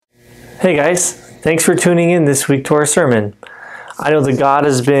Hey guys, thanks for tuning in this week to our sermon. I know that God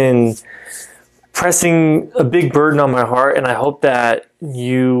has been pressing a big burden on my heart, and I hope that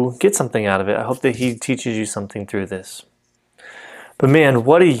you get something out of it. I hope that He teaches you something through this. But man,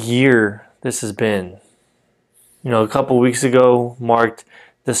 what a year this has been. A couple weeks ago marked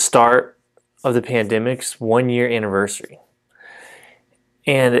the start of the pandemic's 1 year anniversary.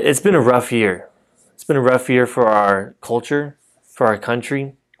 And it's been a rough year. It's been a rough year for our culture, for our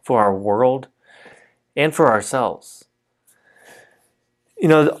country, for our world, and for ourselves.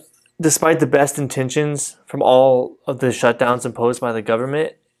 Despite the best intentions from all of the shutdowns imposed by the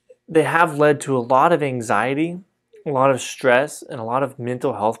government, they have led to a lot of anxiety, a lot of stress, and a lot of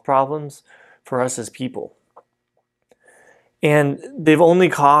mental health problems for us as people. And they've only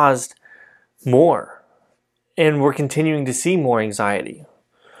caused more, and we're continuing to see more anxiety.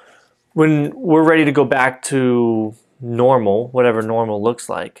 When we're ready to go back to normal, whatever normal looks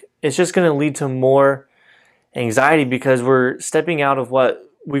like, it's just going to lead to more anxiety because we're stepping out of what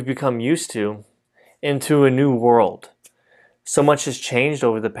we've become used to into a new world. So much has changed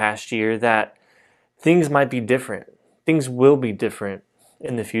over the past year that things might be different. Things will be different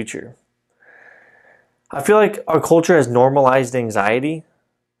in the future. I feel like our culture has normalized anxiety.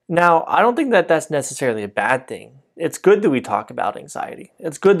 Now, I don't think that that's necessarily a bad thing. It's good that we talk about anxiety.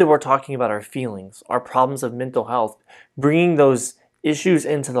 It's good that we're talking about our feelings, our problems of mental health, bringing those issues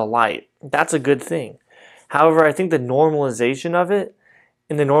into the light. That's a good thing. However, I think the normalization of it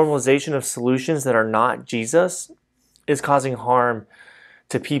and the normalization of solutions that are not Jesus is causing harm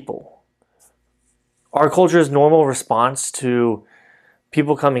to people. Our culture's normal response to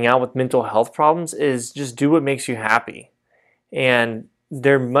people coming out with mental health problems is just do what makes you happy. And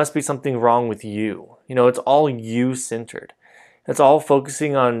there must be something wrong with you. It's all you-centered. It's all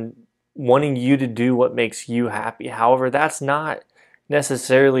focusing on wanting you to do what makes you happy. However, that's not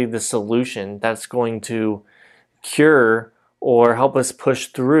necessarily the solution that's going to cure or help us push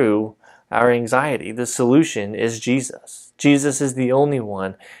through our anxiety. The solution is Jesus. Jesus is the only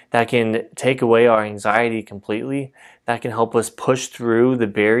one that can take away our anxiety completely, that can help us push through the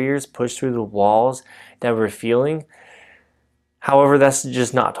barriers, push through the walls that we're feeling. However, that's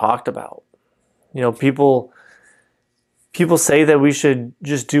just not talked about. People say that we should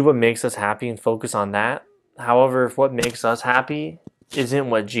just do what makes us happy and focus on that. However, if what makes us happy isn't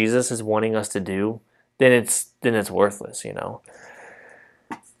what Jesus is wanting us to do, then it's worthless,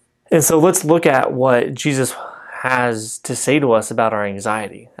 And so let's look at what Jesus has to say to us about our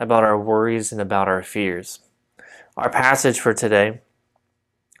anxiety, about our worries, and about our fears. Our passage for today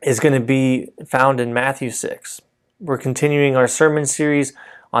is going to be found in Matthew 6. We're continuing our sermon series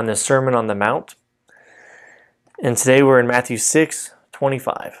on the Sermon on the Mount. And today we're in Matthew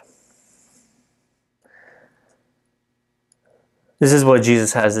 6:25. This is what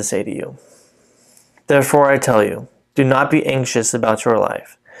Jesus has to say to you. Therefore I tell you, do not be anxious about your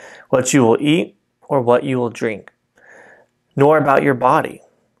life, what you will eat or what you will drink, nor about your body,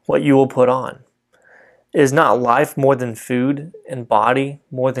 what you will put on. Is not life more than food and body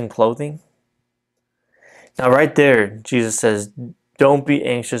more than clothing? Now right there, Jesus says, don't be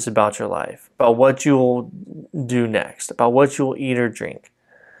anxious about your life, about what you will do next, about what you will eat or drink.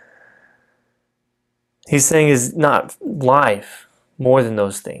 He's saying is not life more than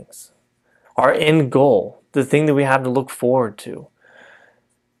those things. Our end goal, the thing that we have to look forward to,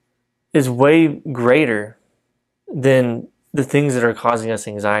 is way greater than the things that are causing us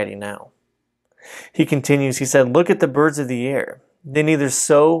anxiety now. He continues, he said, look at the birds of the air. They neither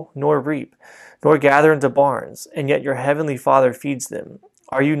sow nor reap, nor gather into barns, and yet your heavenly Father feeds them.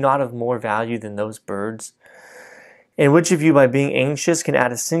 Are you not of more value than those birds? And which of you, by being anxious, can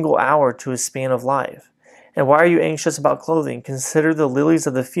add a single hour to his span of life? And why are you anxious about clothing? Consider the lilies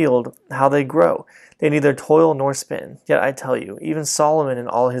of the field, how they grow. They neither toil nor spin. Yet I tell you, even Solomon in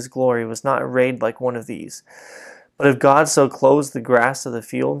all his glory was not arrayed like one of these. But if God so clothes the grass of the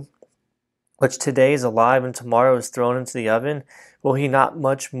field, which today is alive and tomorrow is thrown into the oven, will he not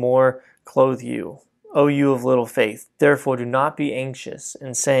much more clothe you, O you of little faith? Therefore do not be anxious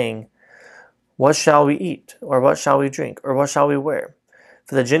in saying, what shall we eat, or what shall we drink, or what shall we wear?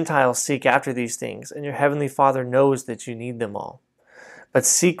 For the Gentiles seek after these things, and your heavenly Father knows that you need them all. But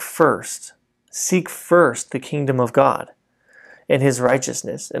seek first the kingdom of God and his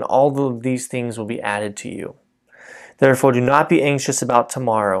righteousness, and all of these things will be added to you. Therefore do not be anxious about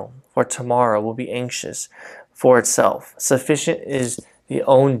tomorrow, for tomorrow will be anxious for itself. Sufficient is the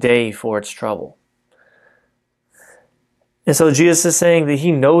own day for its trouble. And so Jesus is saying that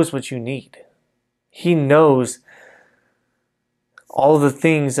he knows what you need. He knows all of the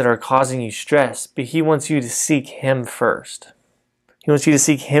things that are causing you stress, but he wants you to seek him first. He wants you to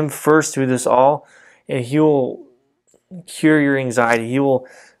seek Him first through this all, and He will cure your anxiety. He will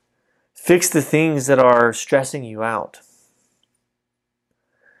fix the things that are stressing you out.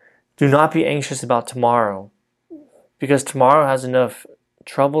 Do not be anxious about tomorrow, because tomorrow has enough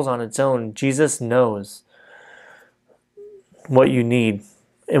troubles on its own. Jesus knows what you need,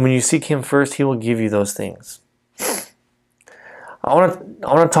 and when you seek Him first, He will give you those things. I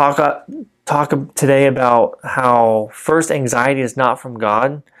want to talk today about how, first, anxiety is not from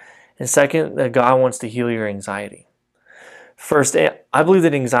God, and second, that God wants to heal your anxiety. First, I believe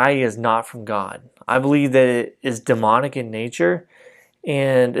that anxiety is not from God. I believe that it is demonic in nature,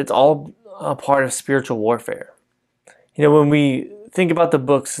 and it's all a part of spiritual warfare. You know, when we think about the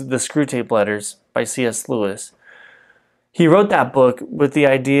books, the Screwtape Letters by C.S. Lewis, he wrote that book with the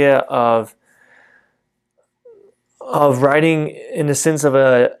idea of writing in the sense of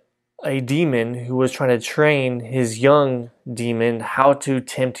a demon who was trying to train his young demon how to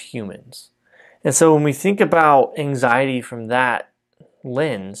tempt humans. And so when we think about anxiety from that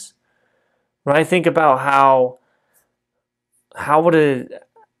lens, when I think about how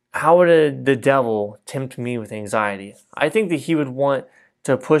would the devil tempt me with anxiety, I think that he would want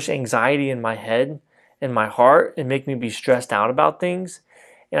to push anxiety in my head and my heart and make me be stressed out about things.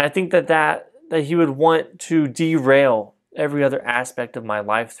 And I think that he would want to derail every other aspect of my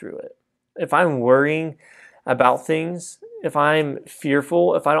life through it. If I'm worrying about things, if I'm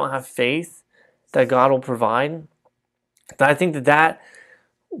fearful, if I don't have faith that God will provide, then I think that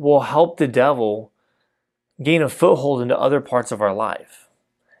will help the devil gain a foothold into other parts of our life.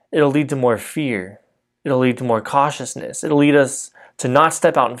 It'll lead to more fear. It'll lead to more cautiousness. It'll lead us to not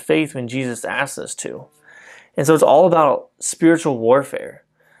step out in faith when Jesus asks us to. And so it's all about spiritual warfare,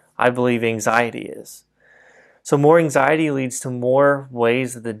 I believe anxiety is. So more anxiety leads to more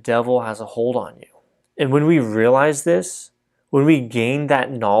ways that the devil has a hold on you. And when we realize this, when we gain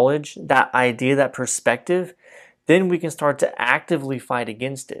that knowledge, that idea, that perspective, then we can start to actively fight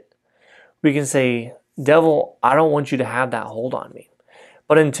against it. We can say, devil, I don't want you to have that hold on me.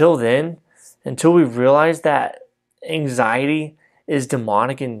 But until then, until we realize that anxiety is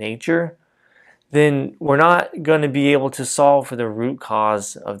demonic in nature, then we're not going to be able to solve for the root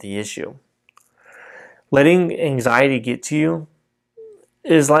cause of the issue. Letting anxiety get to you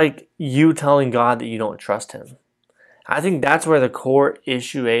is like you telling God that you don't trust Him. I think that's where the core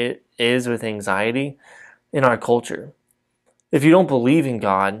issue is with anxiety in our culture. If you don't believe in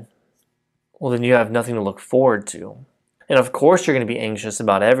God, well, then you have nothing to look forward to. And of course you're going to be anxious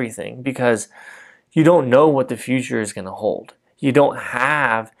about everything because you don't know what the future is going to hold. You don't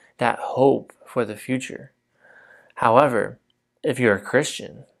have that hope for the future. However, if you're a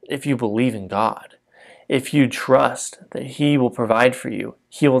Christian, if you believe in God, if you trust that He will provide for you,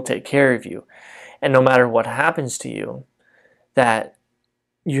 He will take care of you, and no matter what happens to you, that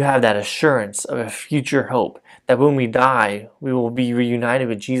you have that assurance of a future hope, that when we die, we will be reunited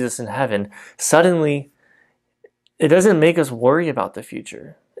with Jesus in heaven, suddenly it doesn't make us worry about the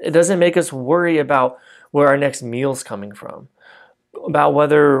future. It doesn't make us worry about where our next meal's coming from, about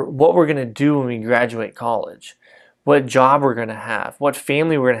what we're going to do when we graduate college, what job we're going to have, what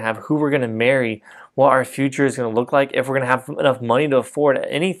family we're going to have, who we're going to marry, what our future is going to look like, if we're going to have enough money to afford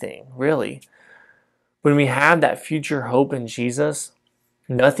anything, really. When we have that future hope in Jesus,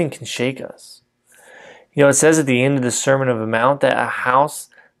 nothing can shake us. You know, it says at the end of the Sermon on the Mount that a house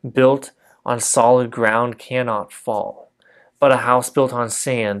built on solid ground cannot fall, but a house built on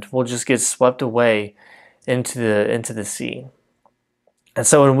sand will just get swept away into the sea. And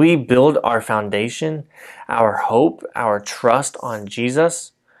so when we build our foundation, our hope, our trust on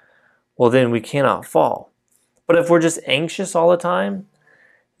Jesus, well, then we cannot fall. But if we're just anxious all the time,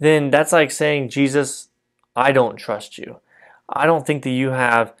 then that's like saying, Jesus, I don't trust you. I don't think that you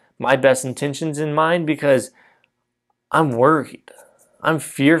have my best intentions in mind because I'm worried. I'm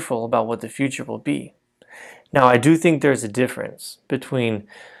fearful about what the future will be. Now, I do think there's a difference between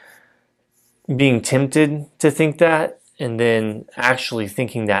being tempted to think that and then actually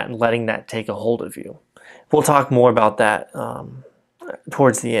thinking that and letting that take a hold of you. We'll talk more about that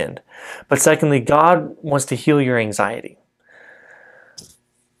towards the end. But secondly, God wants to heal your anxiety.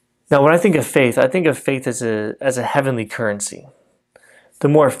 Now, when I think of faith as a heavenly currency. The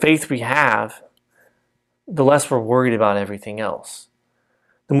more faith we have, the less we're worried about everything else.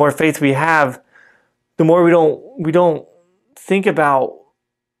 The more faith we have, the more we don't think about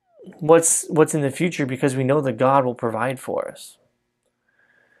what's in the future because we know that God will provide for us.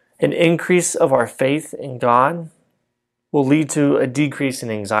 An increase of our faith in God will lead to a decrease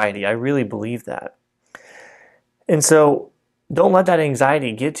in anxiety. I really believe that. And so don't let that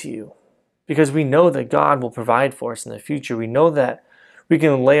anxiety get to you because we know that God will provide for us in the future. We know that We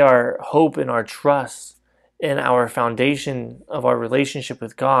can lay our hope and our trust in our foundation of our relationship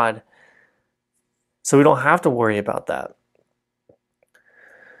with God, so we don't have to worry about that.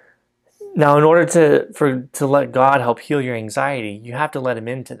 Now, in order to let God help heal your anxiety, you have to let him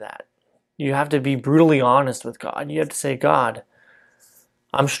into that. You have to be brutally honest with God. You have to say, God,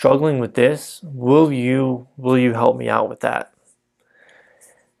 I'm struggling with this. Will you help me out with that?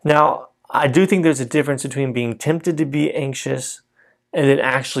 Now, I do think there's a difference between being tempted to be anxious and then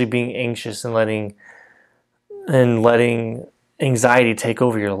actually being anxious and letting anxiety take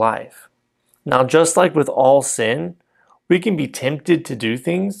over your life. Now, just like with all sin, we can be tempted to do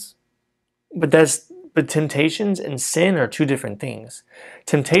things, but temptations and sin are two different things.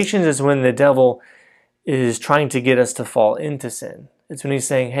 Temptations is when the devil is trying to get us to fall into sin. It's when he's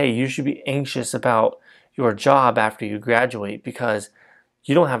saying, hey, you should be anxious about your job after you graduate because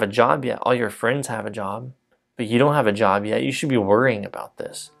you don't have a job yet. All your friends have a job, but you don't have a job yet. You should be worrying about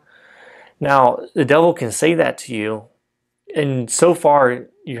this. Now, the devil can say that to you, and so far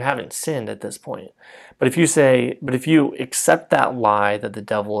you haven't sinned at this point. But if you accept that lie that the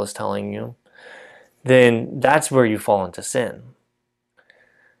devil is telling you, then that's where you fall into sin.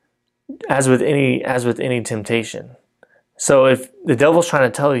 As with any temptation. So if the devil's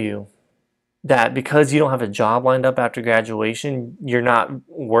trying to tell you that because you don't have a job lined up after graduation, you're not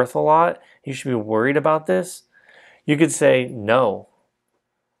worth a lot, you should be worried about this, you could say, no,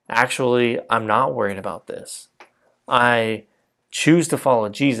 actually, I'm not worried about this. I choose to follow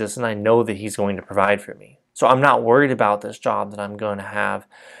Jesus, and I know that he's going to provide for me. So I'm not worried about this job that I'm going to have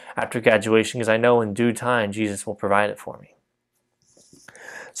after graduation because I know in due time Jesus will provide it for me.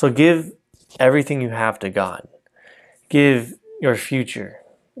 So give everything you have to God. Give your future.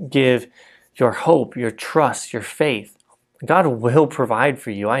 Give your hope, your trust, your faith. God will provide for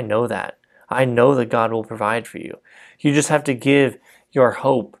you. I know that. I know that God will provide for you. You just have to give your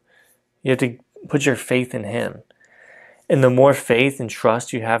hope. You have to put your faith in him. And the more faith and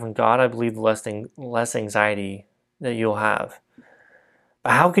trust you have in God, I believe the less anxiety that you'll have.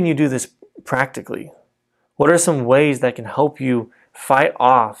 But how can you do this practically? What are some ways that can help you fight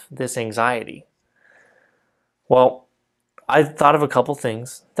off this anxiety? Well, I've thought of a couple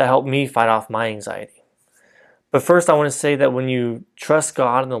things that help me fight off my anxiety. But first, I want to say that when you trust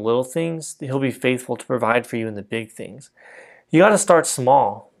God in the little things, he'll be faithful to provide for you in the big things. You got to start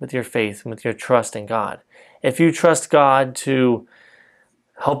small with your faith and with your trust in God. If you trust God to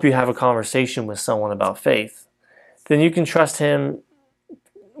help you have a conversation with someone about faith, then you can trust him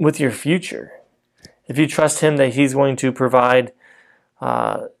with your future. If you trust him that he's going to provide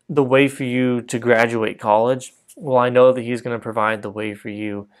the way for you to graduate college, well, I know that he's going to provide the way for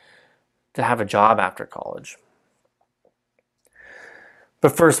you to have a job after college.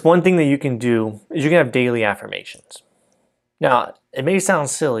 But first, one thing that you can do is you can have daily affirmations. Now, it may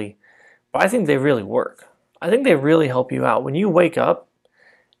sound silly, but I think they really work. I think they really help you out. When you wake up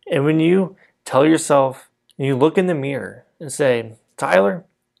and when you tell yourself, and you look in the mirror and say, Tyler,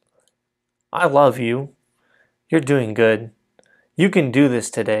 I love you. You're doing good. You can do this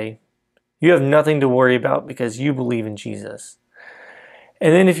today. You have nothing to worry about because you believe in Jesus.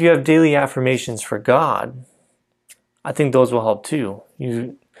 And then if you have daily affirmations for God, I think those will help too.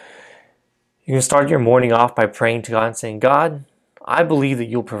 You can start your morning off by praying to God and saying, God, I believe that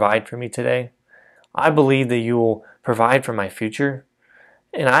you'll provide for me today. I believe that you will provide for my future.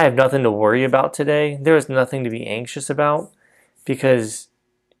 And I have nothing to worry about today. There is nothing to be anxious about because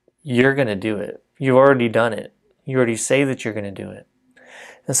you're going to do it. You've already done it. You already say that you're going to do it.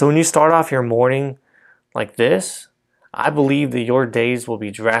 And so when you start off your morning like this, I believe that your days will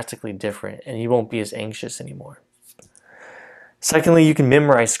be drastically different and you won't be as anxious anymore. Secondly, you can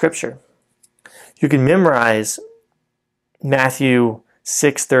memorize scripture. You can memorize Matthew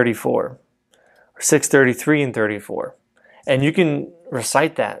 6:34 or 6:33 and 34. And you can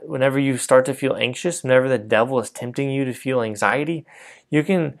recite that whenever you start to feel anxious, whenever the devil is tempting you to feel anxiety, you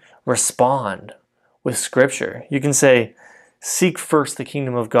can respond with scripture. You can say, seek first the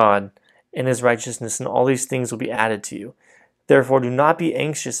kingdom of God and his righteousness, and all these things will be added to you. Therefore, do not be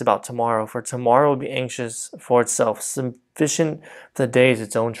anxious about tomorrow, for tomorrow will be anxious for itself. Sufficient for the day is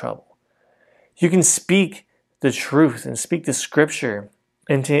its own trouble. You can speak the truth and speak the scripture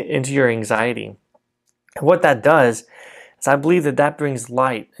into your anxiety. And what that does is I believe that brings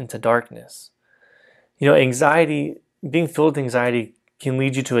light into darkness. You know, anxiety, being filled with anxiety can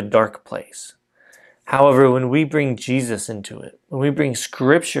lead you to a dark place. However, when we bring Jesus into it, when we bring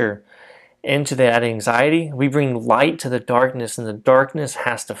scripture into that anxiety, we bring light to the darkness, and the darkness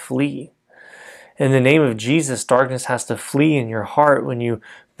has to flee. In the name of Jesus, darkness has to flee in your heart when you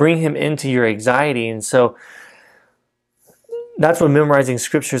bring him into your anxiety. And so That's what memorizing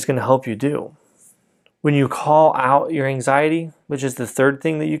scripture is going to help you do. When you call out your anxiety, which is the third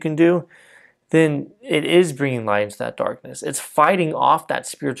thing that you can do, then it is bringing light into that darkness. It's fighting off that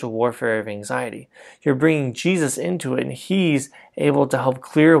spiritual warfare of anxiety. You're bringing Jesus into it, and He's able to help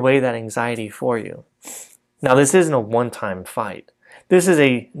clear away that anxiety for you. Now, this isn't a one-time fight. This is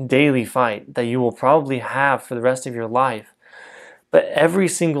a daily fight that you will probably have for the rest of your life. But every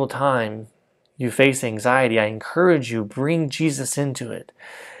single time you face anxiety, I encourage you, bring Jesus into it.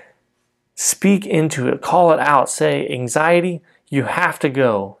 Speak into it. Call it out. Say, anxiety, you have to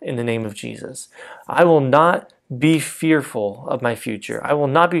go in the name of Jesus. I will not be fearful of my future. I will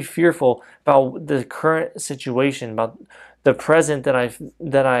not be fearful about the current situation, about the present that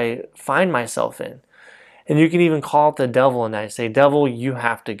I find myself in. And you can even call out the devil and I say, devil, you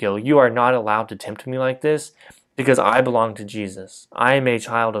have to go. You are not allowed to tempt me like this because I belong to Jesus. I am a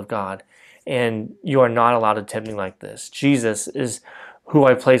child of God, and you are not allowed to tempt me like this. Jesus is who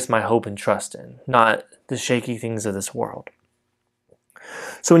I place my hope and trust in, not the shaky things of this world.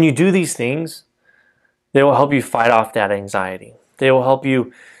 So when you do these things, they will help you fight off that anxiety. They will help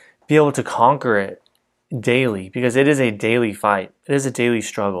you be able to conquer it daily, because it is a daily fight. It is a daily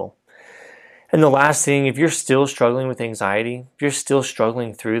struggle. And the last thing, if you're still struggling with anxiety, if you're still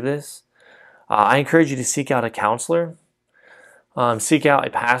struggling through this, I encourage you to seek out a counselor, seek out a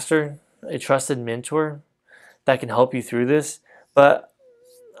pastor, a trusted mentor that can help you through this. But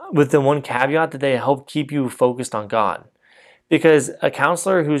with the one caveat that they help keep you focused on God. Because a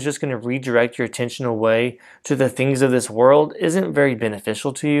counselor who's just going to redirect your attention away to the things of this world isn't very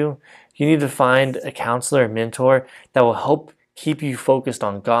beneficial to you. You need to find a counselor, a mentor that will help keep you focused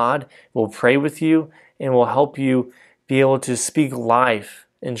on God, will pray with you, and will help you be able to speak life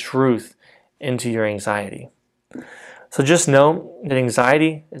and truth into your anxiety. So just know that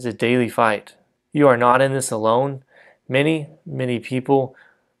anxiety is a daily fight. You are not in this alone. Many, many people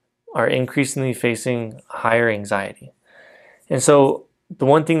are increasingly facing higher anxiety. And so the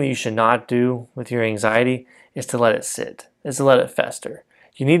one thing that you should not do with your anxiety is to let it sit, is to let it fester.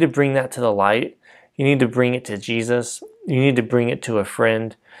 You need to bring that to the light. You need to bring it to Jesus. You need to bring it to a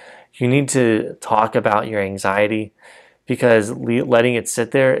friend. You need to talk about your anxiety, because letting it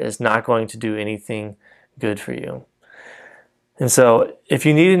sit there is not going to do anything good for you. And so if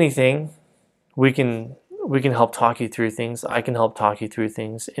you need anything, we can help talk you through things. I can help talk you through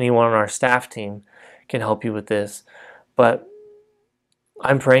things. Anyone on our staff team can help you with this. But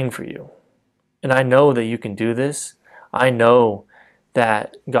I'm praying for you. And I know that you can do this. I know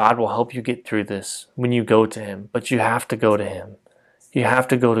that God will help you get through this when you go to Him. But you have to go to Him. You have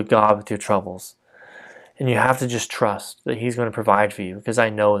to go to God with your troubles. And you have to just trust that He's going to provide for you, because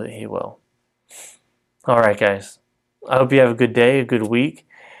I know that He will. All right, guys. I hope you have a good day, a good week.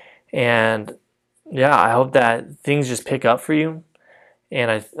 And yeah, I hope that things just pick up for you.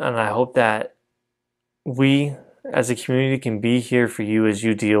 And I hope that we as a community can be here for you as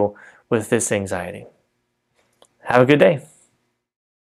you deal with this anxiety. Have a good day.